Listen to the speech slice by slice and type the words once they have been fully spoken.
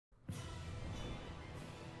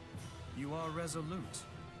You are resolute,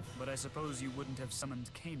 but I suppose you wouldn't have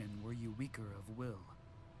summoned Kanan were you weaker of will.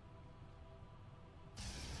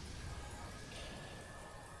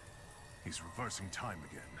 He's reversing time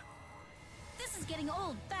again. This is getting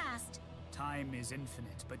old fast. Time is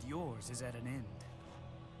infinite, but yours is at an end.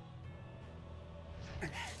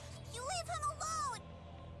 You leave him alone!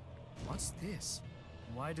 What's this?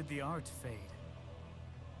 Why did the art fade?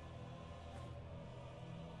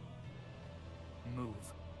 Move.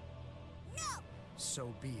 No!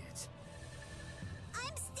 So be it.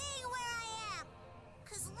 I'm staying where I am!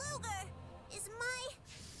 'Cause Luger is my...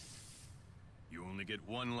 You only get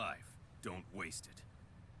one life. Don't waste it.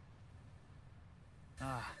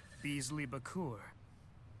 Ah, Beasley Bakur.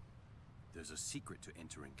 There's a secret to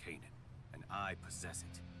entering Kanan, and I possess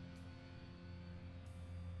it.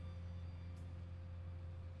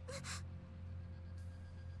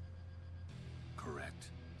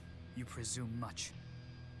 Correct. You presume much.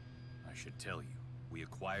 I should tell you, we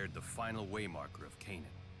acquired the final waymarker of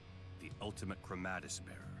Kanan, the ultimate chromatis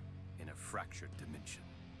bearer, in a fractured dimension.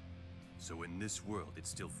 So in this world, it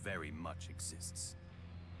still very much exists.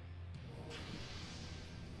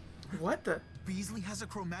 What the? Beasley has a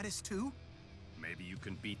chromatis too? Maybe you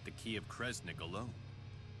can beat the Key of Kresnik alone.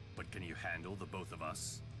 But can you handle the both of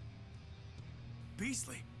us?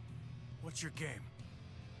 Beasley, what's your game?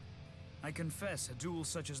 I confess, a duel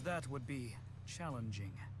such as that would be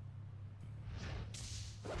challenging.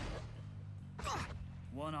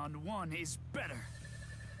 One-on-one is better.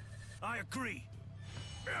 I agree.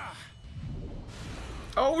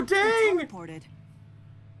 Oh, dang! Reported.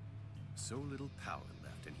 So little power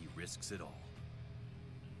left, and he risks it all.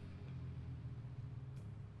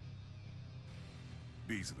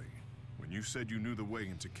 Beasley, when you said you knew the way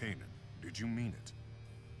into Kanan, did you mean it?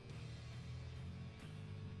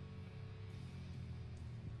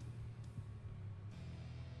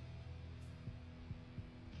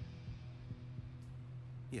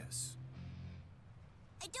 Yes.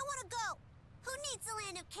 I don't want to go! Who needs the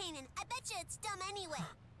land of Kanan? I bet you it's dumb anyway.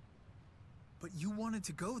 But you wanted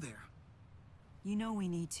to go there. You know we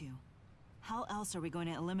need to. How else are we going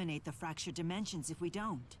to eliminate the fractured dimensions if we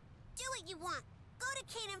don't? Do what you want. Go to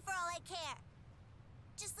Kanan for all I care.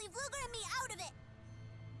 Just leave Luger and me out of it.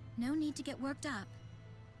 No need to get worked up.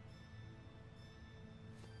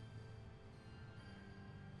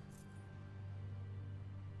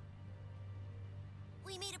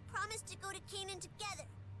 We made a promise to go to Kanan together.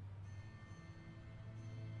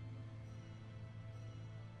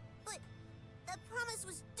 But that promise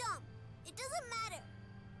was dumb. It doesn't matter.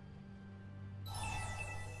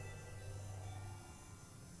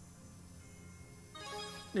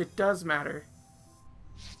 It does matter.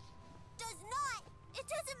 Does not. It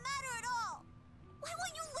doesn't matter at all. Why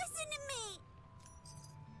won't you listen to me?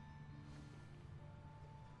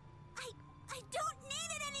 I don't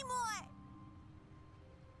need it anymore.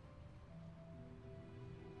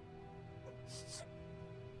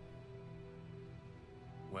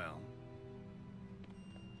 Well.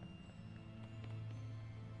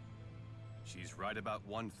 She's right about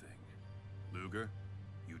one thing. Luger,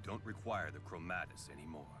 you don't require the chromatis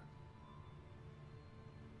anymore.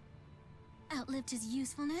 Outlived his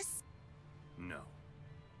usefulness? No.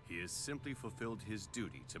 He has simply fulfilled his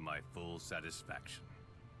duty to my full satisfaction.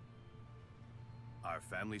 Our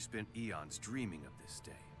family spent eons dreaming of this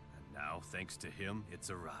day, and now, thanks to him, it's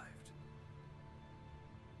arrived.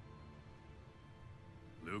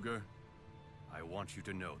 Luger, I want you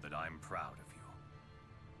to know that I'm proud of you.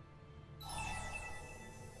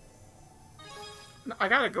 No, I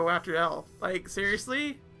gotta go after Elle. Like,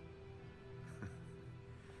 seriously?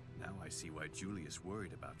 Now I see why Julia's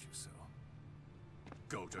worried about you so.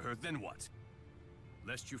 Go to her, then what?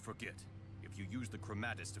 Lest you forget, if you use the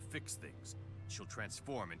chromatis to fix things, she'll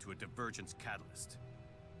transform into a divergence catalyst.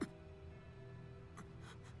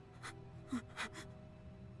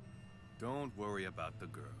 Don't worry about the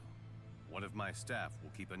girl. One of my staff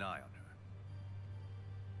will keep an eye on her.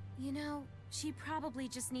 You know, she probably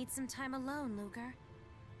just needs some time alone, Luger.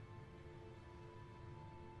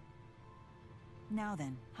 Now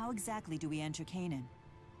then, how exactly do we enter Kanan?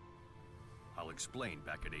 I'll explain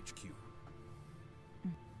back at HQ.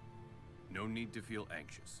 No need to feel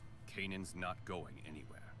anxious. Kanan's not going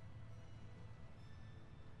anywhere.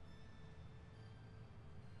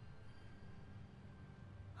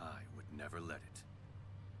 I would never let it.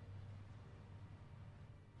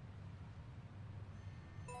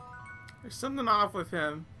 There's something off with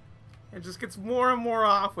him. It just gets more and more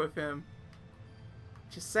off with him.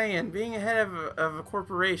 Just saying, being ahead of a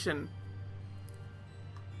corporation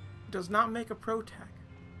does not make a pro tech.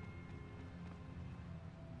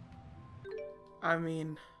 I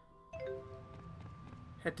mean,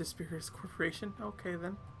 Head to Spears Corporation. Okay,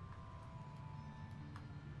 then.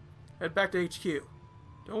 Head back to HQ.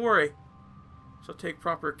 Don't worry. She'll take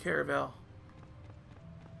proper care of Elle.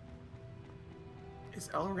 Is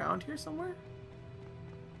Elle around here somewhere?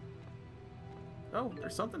 Oh,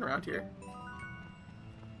 there's something around here.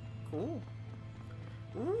 Cool.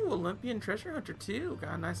 Ooh, Olympian Treasure Hunter 2.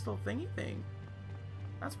 Got a nice little thingy thing.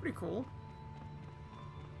 That's pretty cool.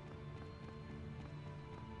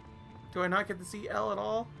 Do I not get to see Elle at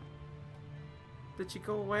all? Did she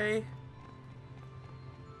go away?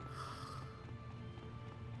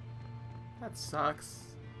 That sucks.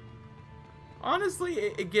 Honestly,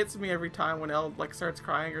 it gets me every time when Elle like starts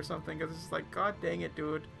crying or something, because it's just like, god dang it,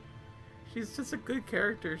 dude. She's just a good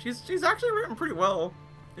character. She's actually written pretty well,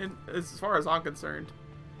 as far as I'm concerned.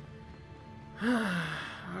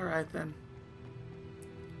 Alright then.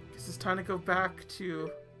 Guess it's time to go back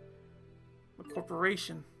to the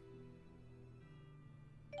corporation.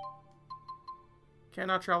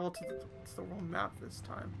 Cannot travel to the world map this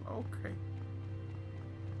time. Okay.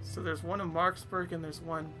 So there's one in Marksburg and there's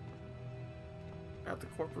one at the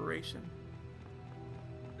corporation.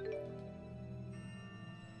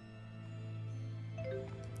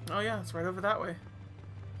 Oh yeah, it's right over that way.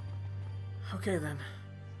 Okay then.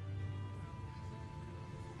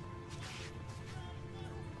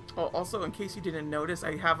 Oh, also, in case you didn't notice,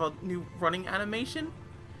 I have a new running animation.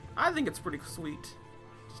 I think it's pretty sweet.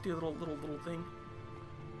 Just do a little thing.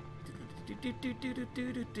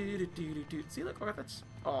 See, look, oh, that's...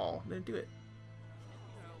 Oh, didn't do it.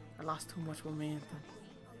 I lost too much momentum.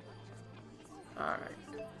 Alright.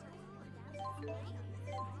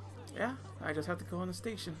 Yeah, I just have to go on the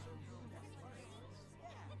station.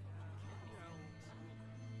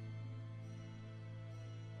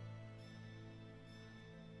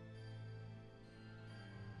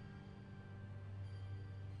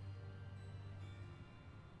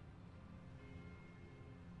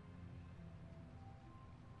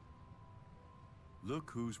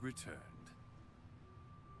 Look who's returned.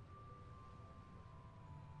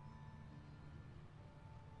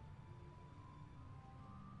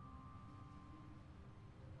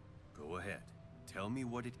 Go ahead. Tell me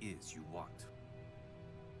what it is you want.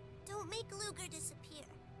 Don't make Luger disappear.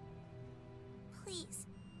 Please.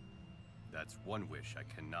 That's one wish I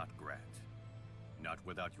cannot grant. Not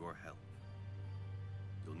without your help.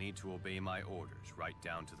 You'll need to obey my orders right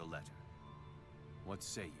down to the letter. What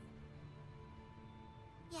say you?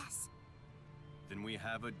 Yes. Then we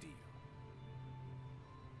have a deal.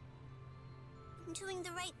 I'm doing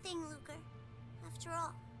the right thing, Luger. After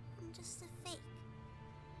all, I'm just a fake.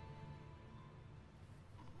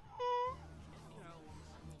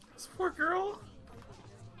 This poor girl.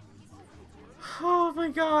 Oh my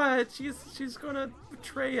god, she's gonna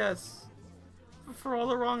betray us for all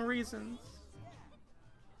the wrong reasons.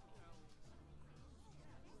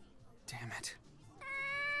 Damn it.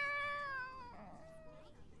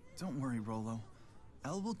 Don't worry, Rolo.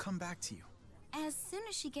 Elle will come back to you. As soon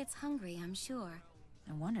as she gets hungry, I'm sure.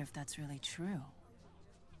 I wonder if that's really true.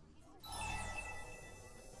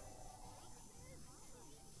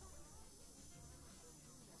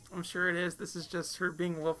 I'm sure it is. This is just her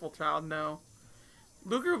being a willful child. No.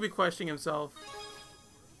 Luger will be questioning himself.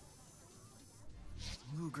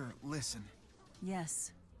 Luger, listen.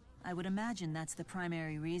 Yes, I would imagine that's the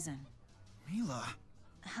primary reason. Mila.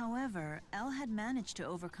 However, Elle had managed to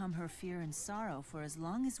overcome her fear and sorrow for as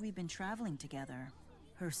long as we've been traveling together.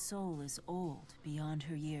 Her soul is old beyond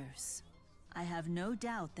her years. I have no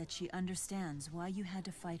doubt that she understands why you had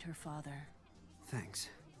to fight her father. Thanks.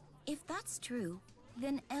 If that's true,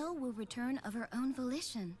 then Elle will return of her own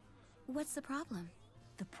volition. What's the problem?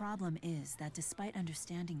 The problem is that despite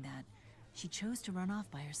understanding that, she chose to run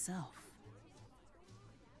off by herself.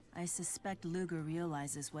 I suspect Luger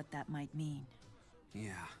realizes what that might mean.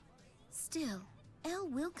 Yeah. Still, Elle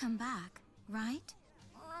will come back, right?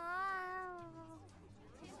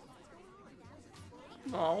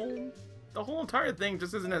 Oh, the whole entire thing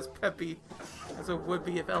just isn't as peppy as it would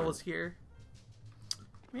be if Elle was here.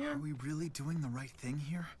 Man. Are we really doing the right thing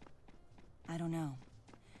here? I don't know.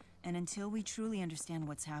 And until we truly understand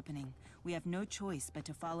what's happening, we have no choice but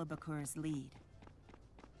to follow Bakura's lead.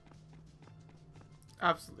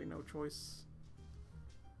 Absolutely no choice.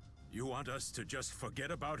 You want us to just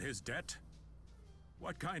forget about his debt?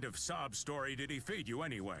 What kind of sob story did he feed you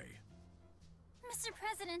anyway? Mr.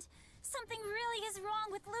 President, something really is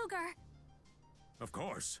wrong with Luger. Of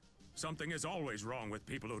course. Something is always wrong with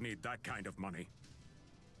people who need that kind of money.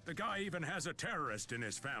 The guy even has a terrorist in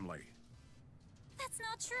his family. That's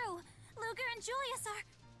not true. Luger and Julius are...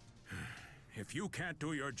 If you can't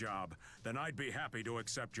do your job, then I'd be happy to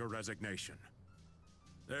accept your resignation.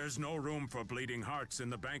 There's no room for bleeding hearts in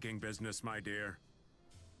the banking business, my dear.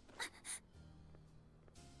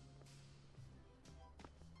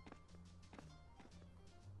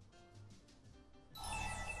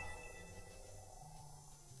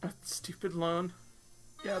 That stupid loan.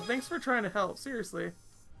 Yeah, thanks for trying to help, seriously.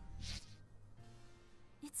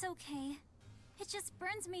 It's okay. It just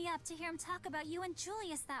burns me up to hear him talk about you and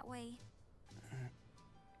Julius that way.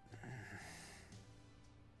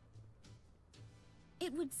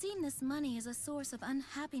 It would seem this money is a source of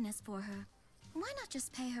unhappiness for her. Why not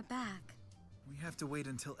just pay her back? We have to wait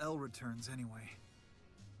until Elle returns anyway.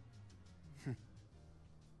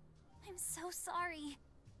 I'm so sorry.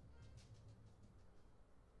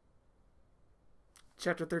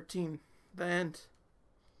 Chapter 13. The end.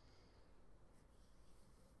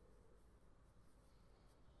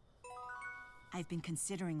 I've been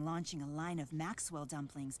considering launching a line of Maxwell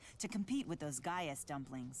dumplings to compete with those Gaius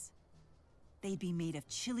dumplings. They'd be made of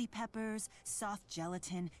chili peppers, soft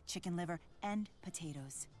gelatin, chicken liver, and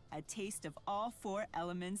potatoes. A taste of all 4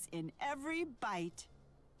 elements in every bite.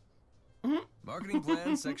 Marketing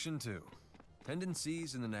plan, section 2.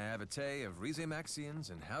 Tendencies in the naivete of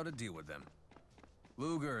Rizemaxians and how to deal with them.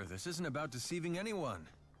 Luger, this isn't about deceiving anyone.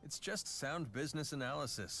 It's just sound business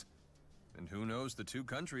analysis. And who knows the 2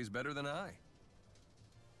 countries better than I?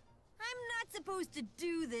 I'm not supposed to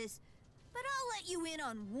do this, but I'll let you in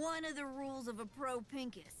on one of the rules of a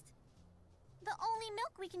pro-pinkist. The only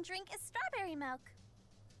milk we can drink is strawberry milk.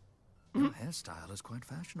 Your hairstyle is quite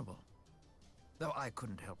fashionable. Though I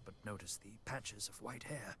couldn't help but notice the patches of white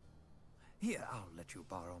hair. Here, I'll let you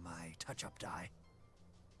borrow my touch-up dye.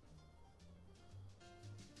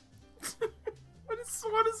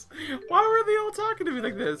 Why were they all talking to me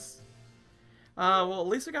like this? Well, at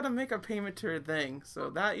least I gotta make a payment to her thing, so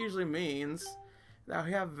that usually means that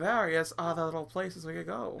we have various other little places we could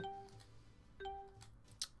go.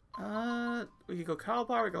 We could go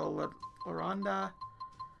Calabar, we could go Loranda.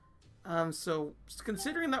 So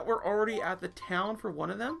considering that we're already at the town for one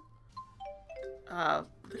of them,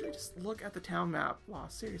 literally just look at the town map. Wow,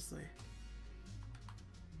 seriously.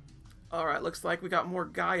 Alright, looks like we got more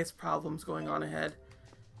Gaius problems going on ahead.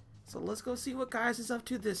 So let's go see what Gaius is up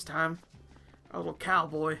to this time. Our little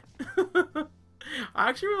cowboy. I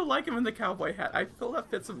actually really like him in the cowboy hat. I feel that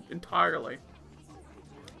fits him entirely.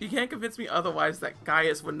 You can't convince me otherwise that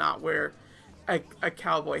Gaius would not wear a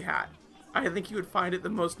cowboy hat. I think he would find it the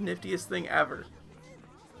most niftiest thing ever.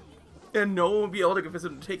 And no one would be able to convince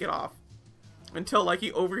him to take it off. Until, like,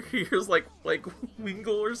 he overhears, like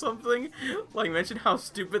Wingle or something. Like, mention how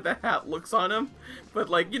stupid the hat looks on him. But,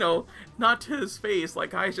 like, you know, not to his face.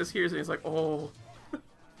 Like, Gaius just hears it and he's like, oh.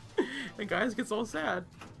 And Gaius gets all sad.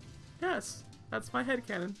 Yes, that's my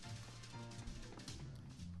headcanon.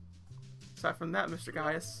 Aside from that, Mr.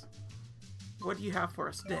 Gaius, what do you have for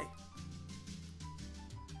us today?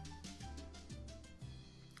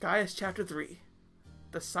 Gaius Chapter 3.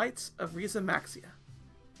 The Sights of Rizemaxia.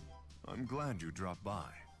 I'm glad you dropped by.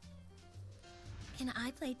 Can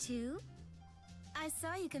I play too? I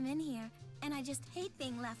saw you come in here, and I just hate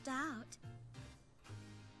being left out.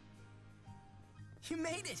 You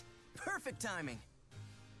made it! Perfect timing!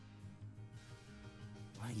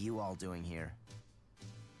 What are you all doing here?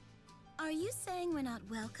 Are you saying we're not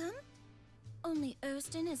welcome? Only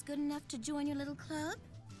Erston is good enough to join your little club?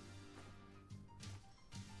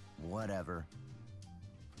 Whatever.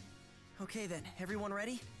 Okay then, everyone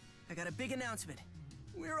ready? I got a big announcement.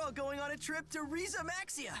 We're all going on a trip to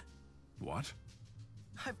Rizemaxia! What?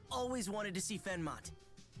 I've always wanted to see Fenmont.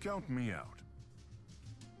 Count me out.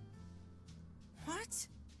 What?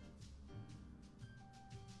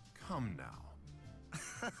 Come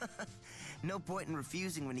now. No point in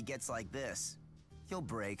refusing when he gets like this. He'll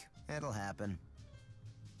break. It'll happen.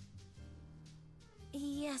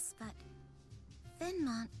 Yes, but...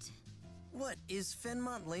 Fenmont... What, is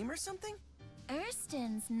Fenmont lame or something?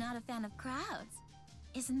 Erston's not a fan of crowds.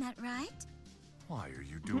 Isn't that right? Why are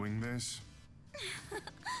you doing this?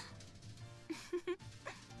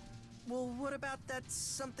 Well, what about that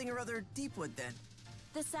something or other Deepwood then?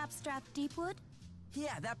 The Sapstrath Deepwood?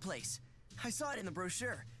 Yeah, that place. I saw it in the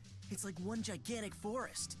brochure. It's like one gigantic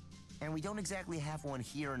forest. And we don't exactly have one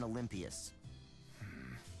here in Olympias.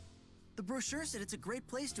 The brochure said it's a great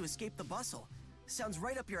place to escape the bustle. Sounds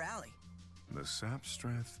right up your alley. The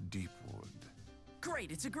Sapstrath Deepwood.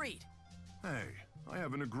 Great, it's agreed. Hey, I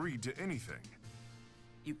haven't agreed to anything.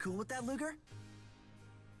 You cool with that, Luger?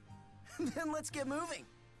 Then let's get moving.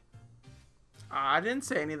 I didn't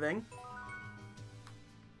say anything.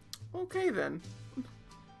 Okay then.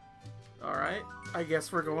 Alright, I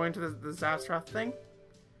guess we're going to the Sapstrath thing.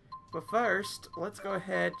 But first, let's go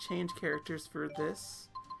ahead, change characters for this.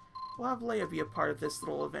 We'll have Leia be a part of this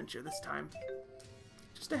little adventure this time.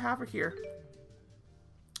 Just to have her here.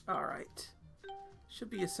 Alright. Should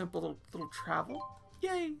be a simple little travel.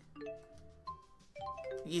 Yay!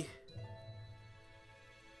 Yeah.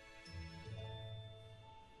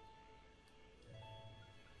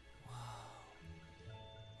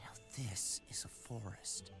 This is a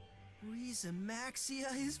forest. Riza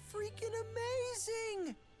Maxia is freaking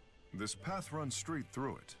amazing! This path runs straight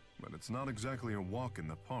through it, but it's not exactly a walk in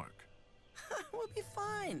the park. We'll be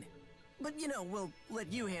fine. But, you know, we'll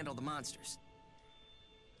let you handle the monsters.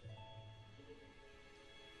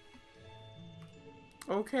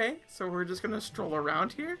 Okay, so we're just gonna stroll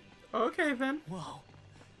around here? Okay, then. Whoa.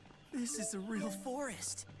 This is a real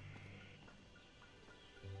forest.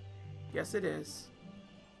 Yes, it is.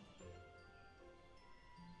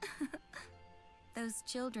 Those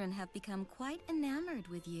children have become quite enamored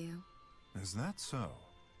with you. Is that so?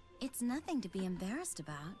 It's nothing to be embarrassed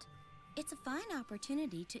about. It's a fine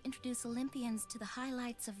opportunity to introduce Olympians to the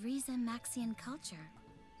highlights of Riza Maxian culture.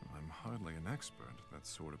 I'm hardly an expert at that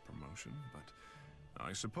sort of promotion, but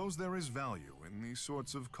I suppose there is value in these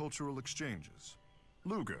sorts of cultural exchanges.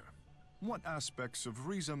 Luger, what aspects of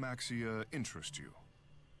Riza Maxia interest you?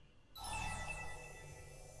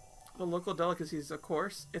 The local delicacies, of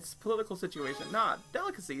course. It's political situation. Nah,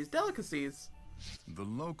 delicacies, delicacies. The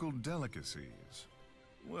local delicacies.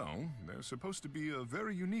 Well, there's supposed to be a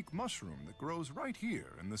very unique mushroom that grows right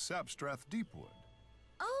here in the Sapstrath Deepwood.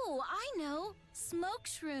 Oh, I know! Smoke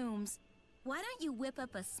shrooms! Why don't you whip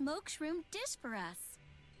up a smoke shroom dish for us?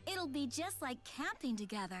 It'll be just like camping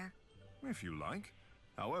together. If you like.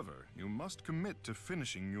 However, you must commit to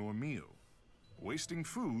finishing your meal. Wasting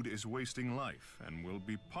food is wasting life, and will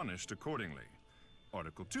be punished accordingly.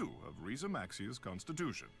 Article 2 of Riza Maxia's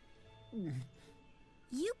Constitution.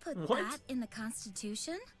 You put that in the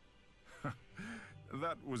Constitution?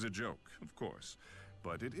 That was a joke, of course.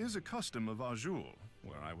 But it is a custom of Azul,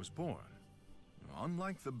 where I was born.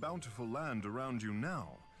 Unlike the bountiful land around you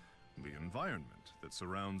now, the environment that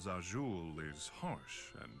surrounds Azul is harsh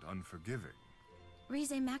and unforgiving.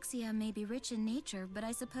 Riza Maxia may be rich in nature, but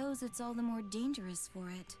I suppose it's all the more dangerous for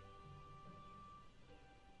it.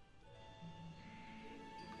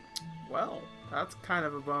 Well, that's kind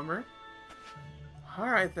of a bummer.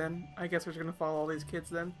 Alright then, I guess we're just gonna follow all these kids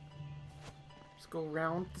then. Just go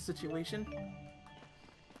around the situation.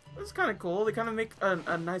 This is kind of cool. They kind of make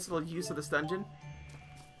a nice little use of this dungeon.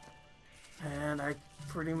 And I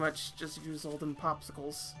pretty much just use all them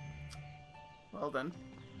popsicles. Well then.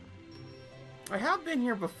 I have been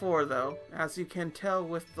here before though, as you can tell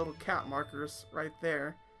with little cat markers right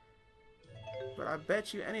there. But I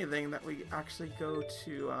bet you anything that we actually go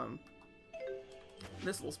to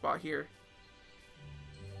this little spot here.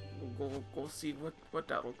 We'll go see what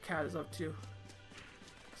that little cat is up to.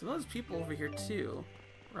 So there's people over here too,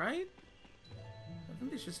 right? I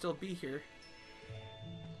think they should still be here.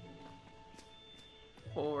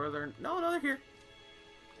 Or they're... No, they're here.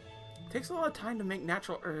 It takes a lot of time to make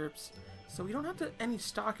natural herbs, so we don't have any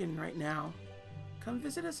stocking right now. Come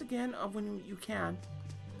visit us again when you can.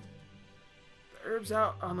 The herbs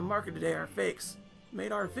out on the market today are fakes,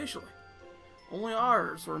 made artificially. Only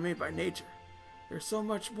ours were made by nature. They're so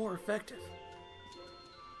much more effective.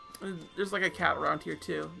 There's like a cat around here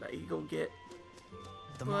too that you go get.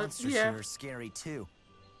 The monsters here are scary too.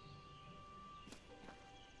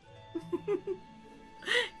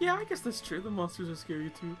 Yeah, I guess that's true. The monsters are scary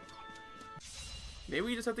too. Maybe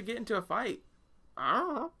we just have to get into a fight. I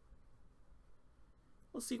don't know.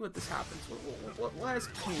 We'll see what this happens. What has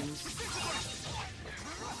kings?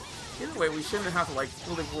 Either way, we shouldn't have to like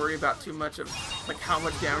really worry about too much of like how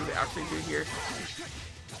much damage they actually do here,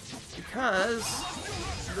 because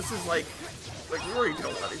this is like we already did a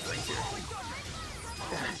lot of these things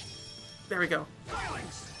here. There we go.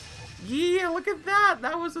 Yeah, look at that!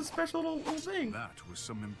 That was a special little thing. That was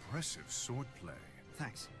some impressive swordplay.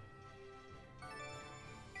 Thanks.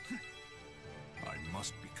 I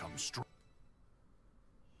must become strong.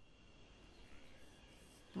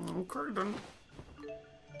 Okay then.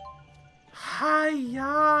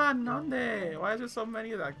 Hiya, Nande! Why is there so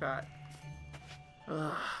many like that?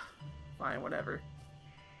 Ugh. Fine, whatever.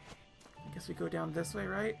 I guess we go down this way,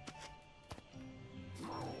 right?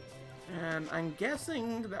 And I'm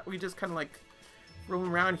guessing that we just kind of like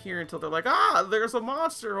roam around here until they're like, ah, there's a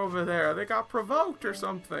monster over there. They got provoked or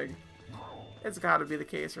something. It's got to be the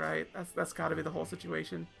case, right? That's got to be the whole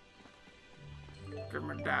situation. Give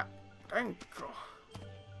me that. Thank you.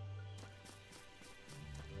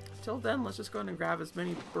 Till then, let's just go ahead and grab as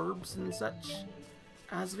many burbs and such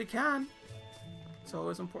as we can. It's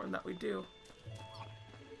always important that we do.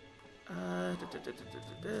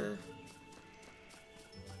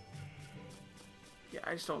 Yeah,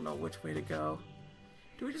 I just don't know which way to go.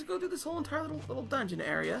 Do we just go through this whole entire little dungeon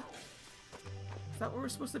area? Is that what we're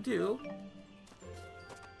supposed to do?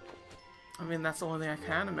 I mean, that's the only thing I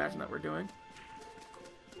can imagine that we're doing.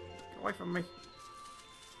 Get away from me.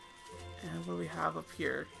 And what do we have up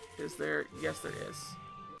here? Is there? Yes, there is.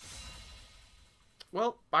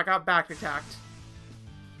 Well, I got back attacked.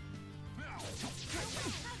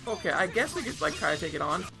 Okay, I guess we could, like, try to take it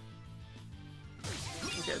on.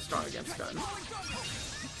 Okay, it's strong against gun.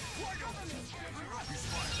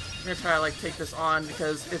 I'm gonna try to, like, take this on,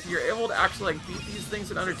 because if you're able to actually, like, beat these things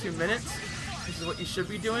in under 2 minutes, which is what you should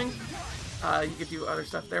be doing, you could do other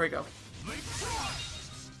stuff. There we go.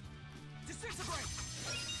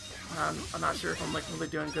 I'm not sure if I'm, like, really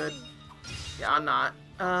doing good. Yeah, I'm not.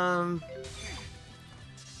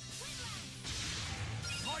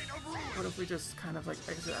 What if we just kind of, like,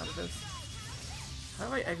 exit out of this? How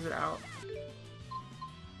do I exit out?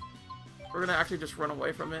 We're gonna actually just run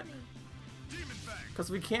away from it. Because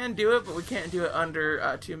we can do it, but we can't do it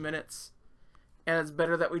under 2 minutes. And it's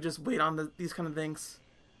better that we just wait on these kind of things.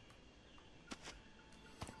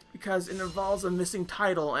 Because it involves a missing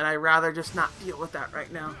title, and I'd rather just not deal with that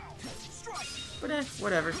right now. But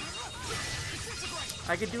whatever.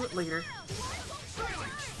 I could do it later.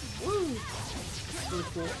 Woo! That's really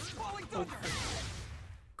cool. Okay.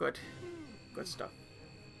 Good. Good stuff.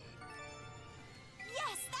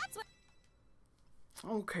 Yes, that's what.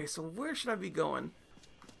 Okay, so where should I be going?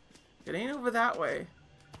 It ain't over that way.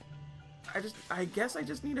 I guess I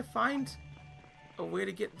just need to find a way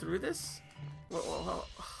to get through this. Whoa.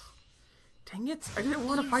 Dang it! I didn't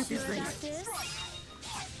want to fight these things.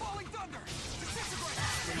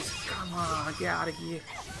 Come on, get out of here.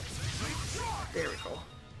 There we go.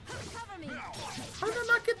 How did I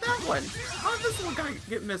not get that one? How did this little guy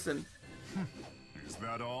get missing? Is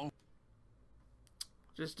that all?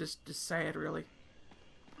 Just say it, really.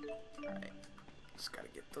 Alright. Just gotta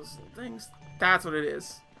get those little things. That's what it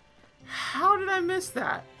is. How did I miss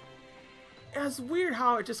that? It's weird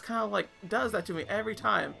how it just kind of, like, does that to me every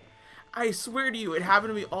time. I swear to you, it happened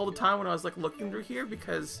to me all the time when I was, like, looking through here,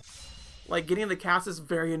 because, like, getting the cast is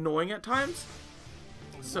very annoying at times.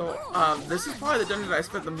 So, this is probably the dungeon that I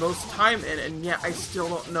spent the most time in, and yet I still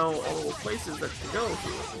don't know all the places that to go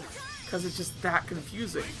to. Because it's just that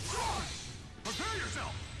confusing.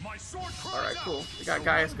 Alright, cool. We got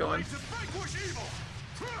Gaius going.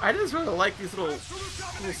 I just really like these little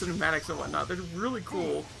cinematics and whatnot. They're really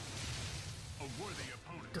cool.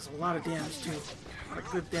 Does a lot of damage, too. A lot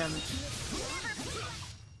of good damage.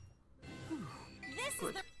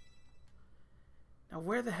 Good. Now,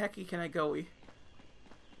 where the hecky can I go-y?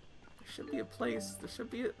 There should be a place. There should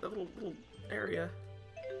be a little area.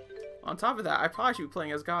 On top of that, I probably should be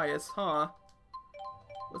playing as Gaius, huh?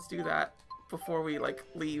 Let's do that before we, like,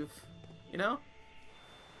 leave. You know?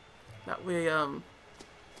 That way,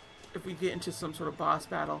 if we get into some sort of boss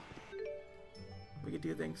battle, we could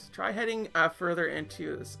do things. Try heading further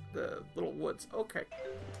into the little woods. Okay.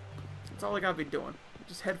 That's all I gotta be doing.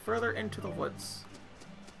 Just head further into the woods.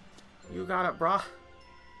 You got it, brah.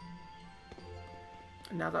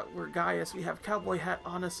 And now that we're Gaius, we have cowboy hat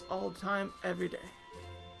on us all the time, every day.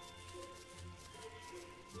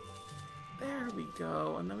 There we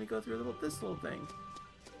go. And then we go through this little thing.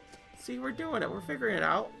 See, we're doing it. We're figuring it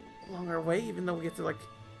out along our way, even though we get to, like,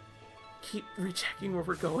 keep rechecking where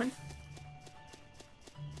we're going.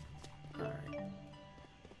 Alright.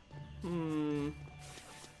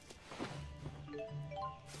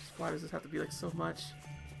 Why does this have to be, like, so much?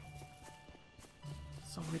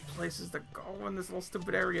 So many places to go in this little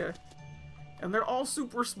stupid area. And they're all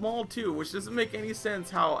super small, too, which doesn't make any sense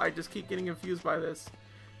how I just keep getting confused by this.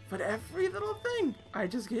 But every little thing, I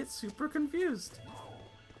just get super confused.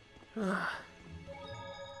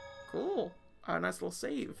 Cool. A nice little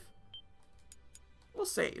save. We'll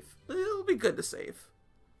save. It'll be good to save.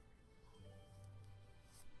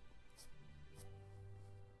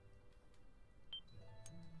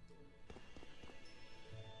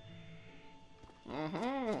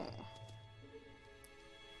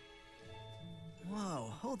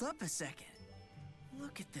 Whoa, hold up a second.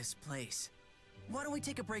 Look at this place. Why don't we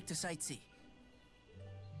take a break to sightsee?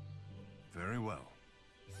 Very well.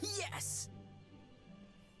 Yes!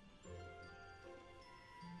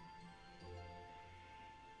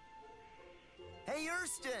 Hey,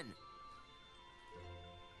 Erston!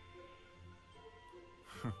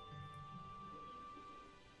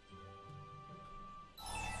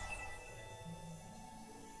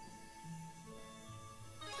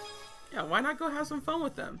 Yeah, why not go have some fun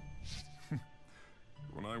with them?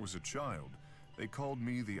 When I was a child, They called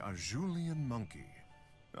me the Xillian monkey.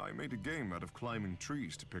 I made a game out of climbing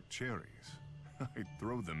trees to pick cherries. I'd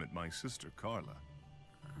throw them at my sister Carla.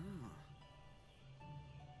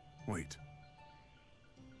 Wait.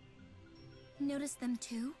 Notice them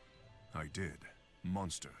too? I did.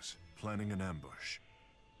 Monsters, planning an ambush.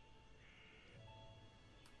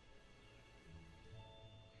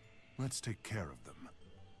 Let's take care of them.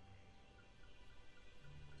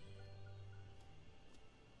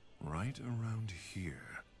 Right around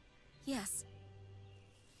here. Yes.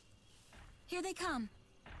 Here they come.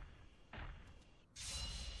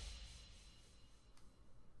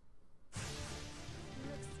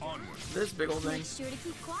 Onward. This big old thing. Make sure to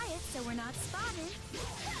keep quiet so we're not spotted.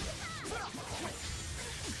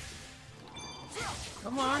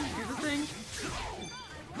 Come on, do the thing.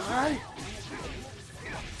 Hi.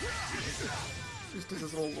 Just does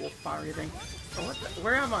this little fiery thing. Oh, what the,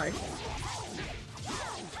 where am I?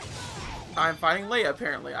 I'm fighting Leia,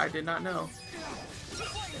 apparently. I did not know.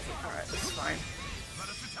 Alright, this is fine.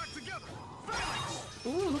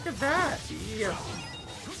 Ooh, look at that! Yeah.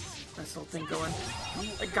 Nice little thing going.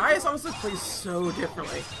 Like, Gaius honestly plays so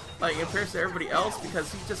differently. Like, in comparison to everybody else, because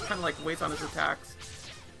he just kind of, like, waits on his attacks.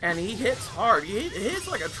 And he hits hard. He hits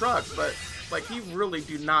like a truck, but, like, he really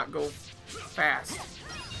do not go fast.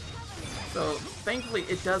 So, thankfully,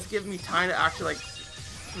 it does give me time to actually, like,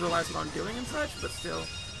 realize what I'm doing and such, but still.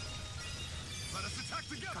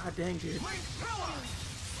 God dang, dude.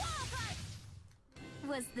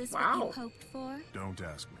 Was this wow. what you hoped for? Don't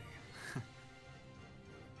ask me.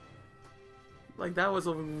 Like, that was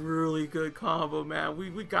a really good combo, man.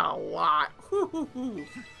 We got a lot. Woo-hoo-hoo.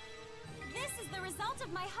 This is the result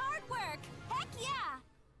of my hard work. Heck yeah!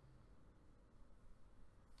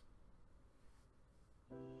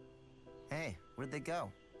 Hey, where'd they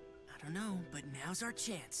go? I don't know, but now's our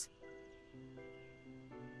chance.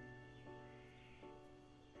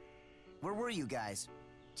 Where were you guys?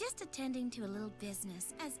 Just attending to a little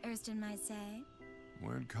business, as Erskine might say.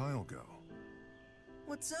 Where'd Kyle go?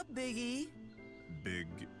 What's up, Big E? Big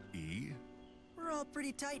E? We're all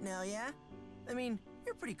pretty tight now, yeah? I mean,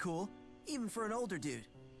 you're pretty cool, even for an older dude.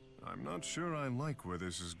 I'm not sure I like where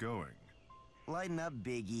this is going. Lighten up,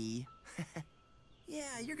 Big E.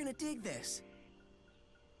 Yeah, you're gonna dig this.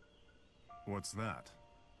 What's that?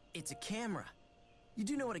 It's a camera. You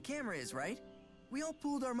do know what a camera is, right? We all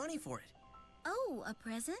pooled our money for it. Oh, a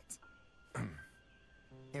present?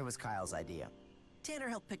 It was Kyle's idea. Tanner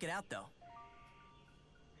helped pick it out, though.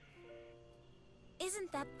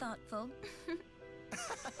 Isn't that thoughtful?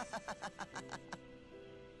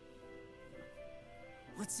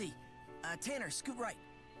 Let's see. Tanner, scoot right.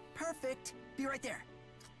 Perfect. Be right there.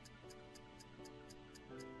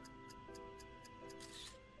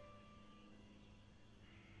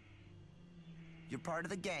 You're part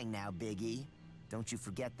of the gang now, Big E. Don't you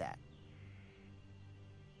forget that.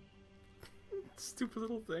 Stupid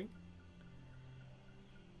little thing.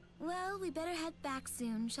 Well, we better head back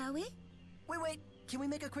soon, shall we? Wait. Can we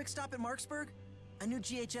make a quick stop at Marksburg? A new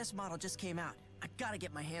GHS model just came out. I gotta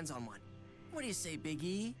get my hands on one. What do you say, Big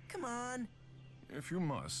E? Come on. If you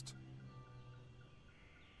must.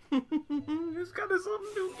 He's got his own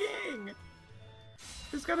new gang.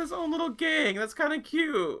 He's got his own little gang. That's kind of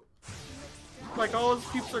cute. Like, all his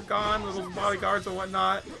peeps are gone, little bodyguards and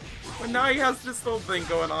whatnot. But now he has this little thing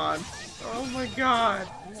going on. Oh my god.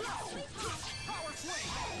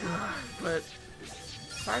 But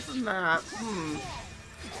aside from that,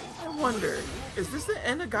 I wonder, is this the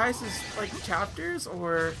end of Gaius' like chapters,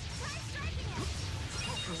 or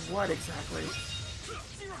what exactly?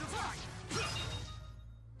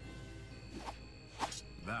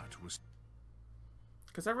 That was...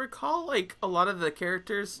 Because I recall, like, a lot of the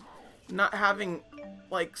characters not having,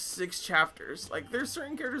 like, 6 chapters. Like, there's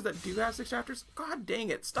certain characters that do have 6 chapters. God dang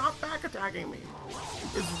it, stop back attacking me.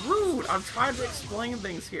 It's rude. I'm trying to explain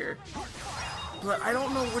things here. But I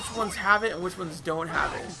don't know which ones have it and which ones don't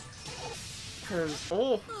have it. Because,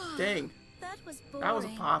 oh, dang. That was a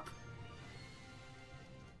pop.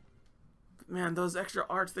 Man, those extra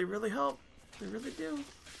arts, they really help. They really do.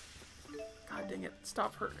 God dang it,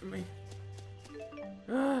 stop hurting me.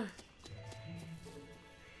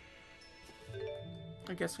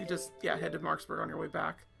 I guess we just, head to Marksburg on your way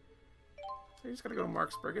back. So you just gotta go to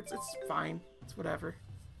Marksburg. It's fine. It's whatever.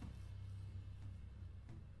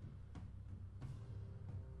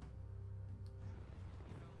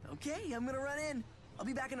 Okay, I'm gonna run in. I'll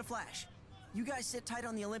be back in a flash. You guys sit tight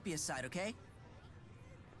on the Olympia side, okay?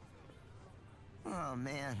 Oh,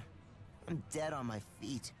 man. I'm dead on my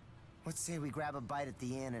feet. Let's say we grab a bite at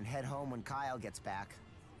the inn and head home when Kyle gets back.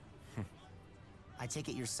 I take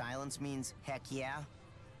it your silence means heck yeah?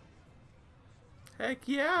 Heck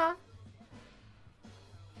yeah!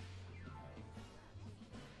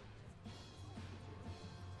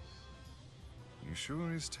 He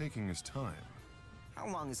sure is taking his time. How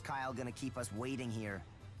long is Kyle gonna keep us waiting here?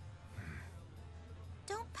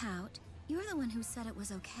 Don't pout. You're the one who said it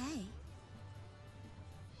was okay.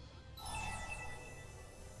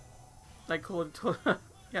 Like,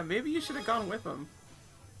 yeah, maybe you should have gone with him.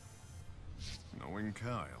 Knowing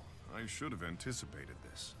Kyle, I should have anticipated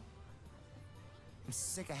this. I'm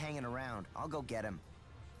sick of hanging around. I'll go get him.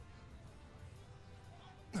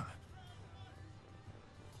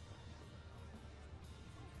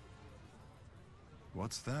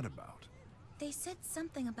 What's that about? They said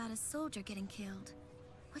something about a soldier getting killed.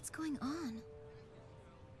 What's going on?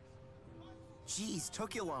 Jeez,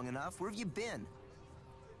 took you long enough. Where have you been?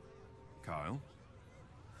 Kyle?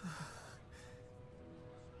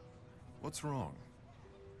 What's wrong?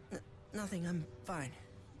 Nothing, I'm fine.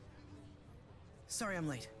 Sorry I'm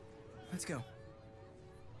late. Let's go.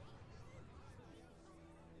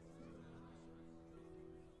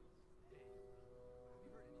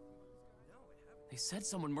 They said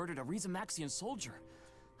someone murdered a Rizamaxian soldier.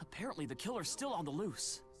 Apparently the killer's still on the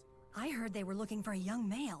loose. I heard they were looking for a young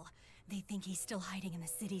male. They think he's still hiding in the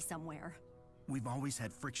city somewhere. We've always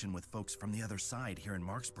had friction with folks from the other side here in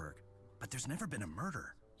Marksburg, but there's never been a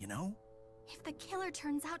murder, you know? If the killer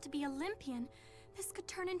turns out to be Olympian, this could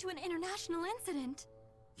turn into an international incident.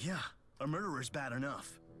 Yeah, a murderer's bad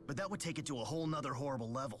enough, but that would take it to a whole nother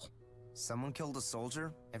horrible level. Someone killed a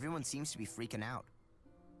soldier? Everyone seems to be freaking out.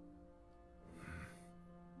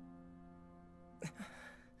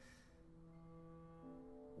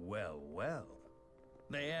 Well, well.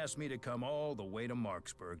 They asked me to come all the way to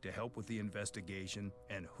Marksburg to help with the investigation,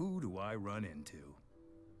 and who do I run into?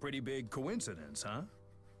 Pretty big coincidence, huh?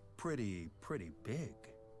 Pretty big.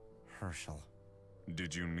 Herschel.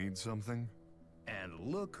 Did you need something? And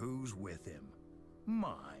look who's with him.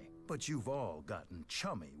 My, but you've all gotten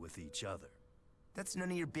chummy with each other. That's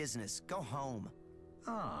none of your business. Go home.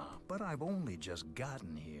 Ah, but I've only just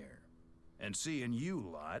gotten here. And seeing you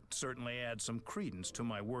lot certainly adds some credence to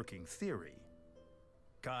my working theory.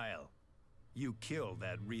 Kyle, you killed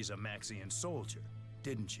that Rizamaxian soldier,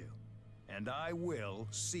 didn't you? And I will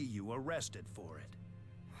see you arrested for it.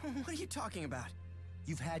 What are you talking about?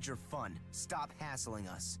 You've had your fun. Stop hassling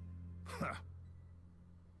us.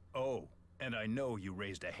 Oh, and I know you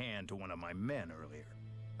raised a hand to one of my men earlier.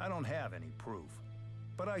 I don't have any proof,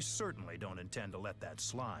 but I certainly don't intend to let that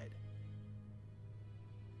slide.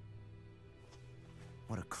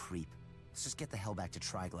 What a creep. Let's just get the hell back to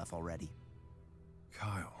Triglav already.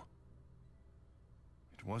 Kyle.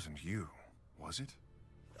 It wasn't you, was it?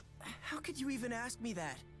 How could you even ask me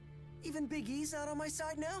that? Even Big E's not on my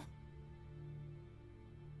side now?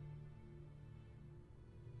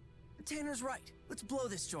 Tanner's right. Let's blow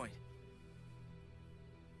this joint.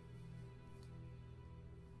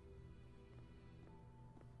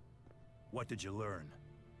 What did you learn?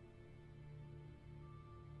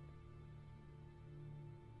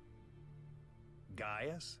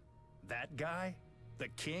 Gaius? That guy? The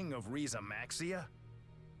king of Rizamaxia?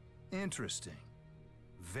 Interesting.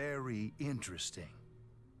 Very interesting.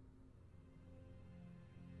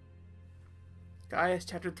 Gaius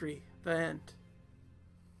chapter 3, the end.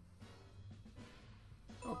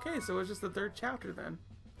 Okay, so it's just the third chapter then.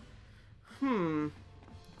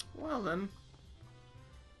 Well then.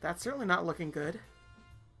 That's certainly not looking good.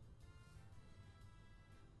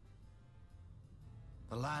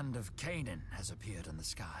 The land of Canaan has appeared in the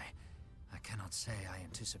sky. I cannot say I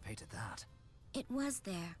anticipated that. It was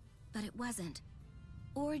there, but it wasn't.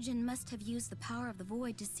 Origin must have used the power of the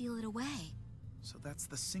void to seal it away. So that's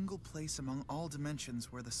the single place among all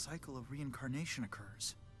dimensions where the cycle of reincarnation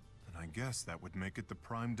occurs. Then I guess that would make it the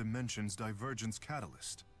Prime Dimension's divergence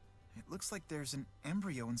catalyst. It looks like there's an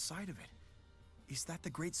embryo inside of it. Is that the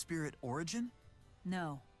Great Spirit Origin?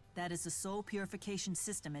 No, that is the soul purification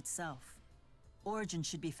system itself. Origin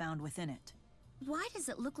should be found within it. Why does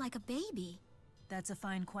it look like a baby? That's a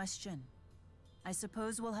fine question. I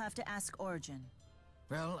suppose we'll have to ask Origin.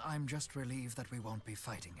 Well, I'm just relieved that we won't be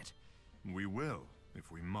fighting it. We will,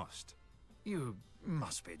 if we must. You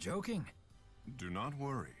must be joking. Do not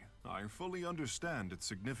worry. I fully understand its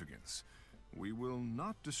significance. We will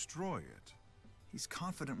not destroy it. He's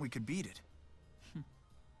confident we could beat it.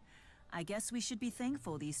 I guess we should be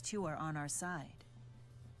thankful these two are on our side.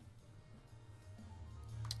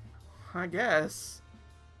 I guess.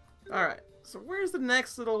 Alright, so where's the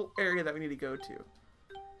next little area that we need to go to?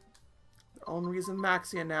 The only reason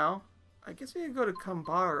Maxia now. I guess we could go to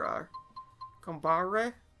Kambare.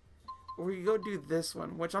 Or we could go do this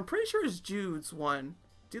one, which I'm pretty sure is Jude's one.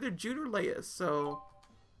 It's either Jude or Laius, so...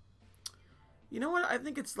 You know what? I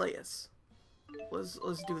think it's Laius.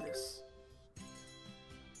 Let's do this.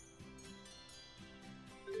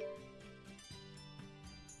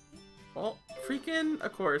 Well, freaking,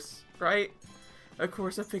 of course, right? Of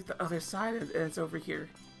course, I picked the other side and it's over here.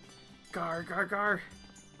 Gar, gar, gar.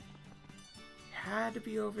 Had to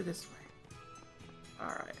be over this way.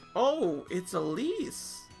 Alright. Oh, it's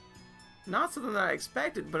Elise. Not something that I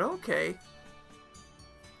expected, but okay.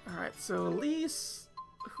 Alright, so Elise,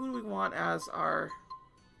 who do we want as our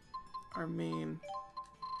main?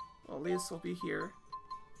 Well, Elise will be here.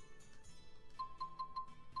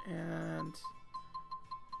 And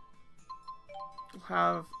we'll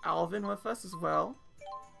have Alvin with us as well.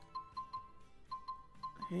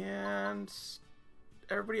 And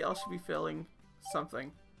everybody else should be filling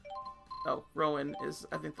something. Oh, Rowan is,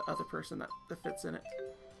 I think, the other person that fits in it.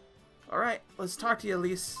 Alright, let's talk to you,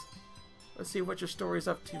 Elise. Let's see what your story's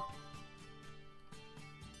up to.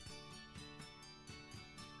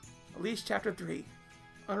 Elise, Chapter 3.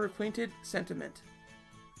 Unrequited Sentiment.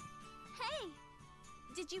 Hey!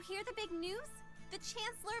 Did you hear the big news? The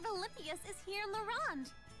Chancellor of Olympias is here in Lorand.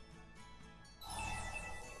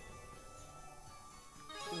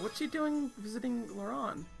 What's she doing visiting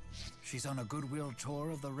Lorand? She's on a goodwill tour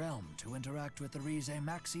of the realm to interact with the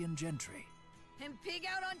Rizemaxian gentry. And pig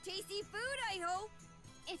out on tasty food, I hope.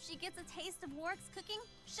 If she gets a taste of Warwick's cooking,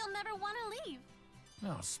 she'll never want to leave.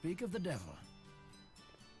 Now, speak of the devil.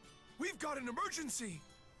 We've got an emergency!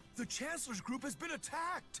 The Chancellor's group has been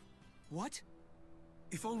attacked! What?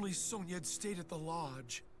 If only Sonia had stayed at the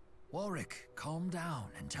lodge. Warwick, calm down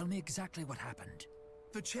and tell me exactly what happened.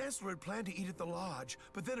 The Chancellor had planned to eat at the lodge,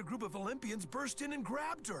 but then a group of Olympians burst in and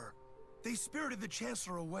grabbed her. They spirited the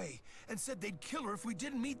Chancellor away and said they'd kill her if we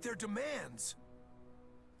didn't meet their demands.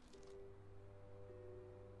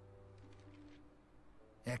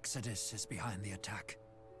 Exodus is behind the attack.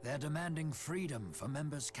 They're demanding freedom for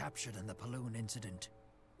members captured in the Paloon incident.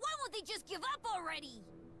 Why won't they just give up already?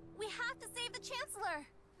 We have to save the Chancellor.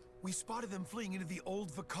 We spotted them fleeing into the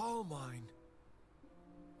old Vakal mine.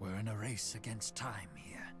 We're in a race against time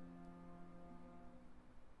here.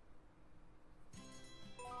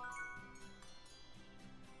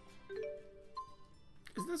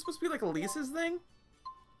 Isn't this supposed to be like Elise's thing?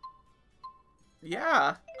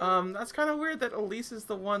 Yeah, that's kind of weird that Elise is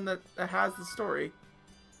the one that has the story.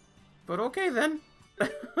 But okay then.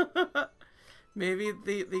 Maybe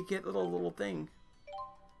they get little thing.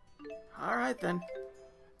 Alright then.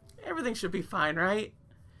 Everything should be fine, right?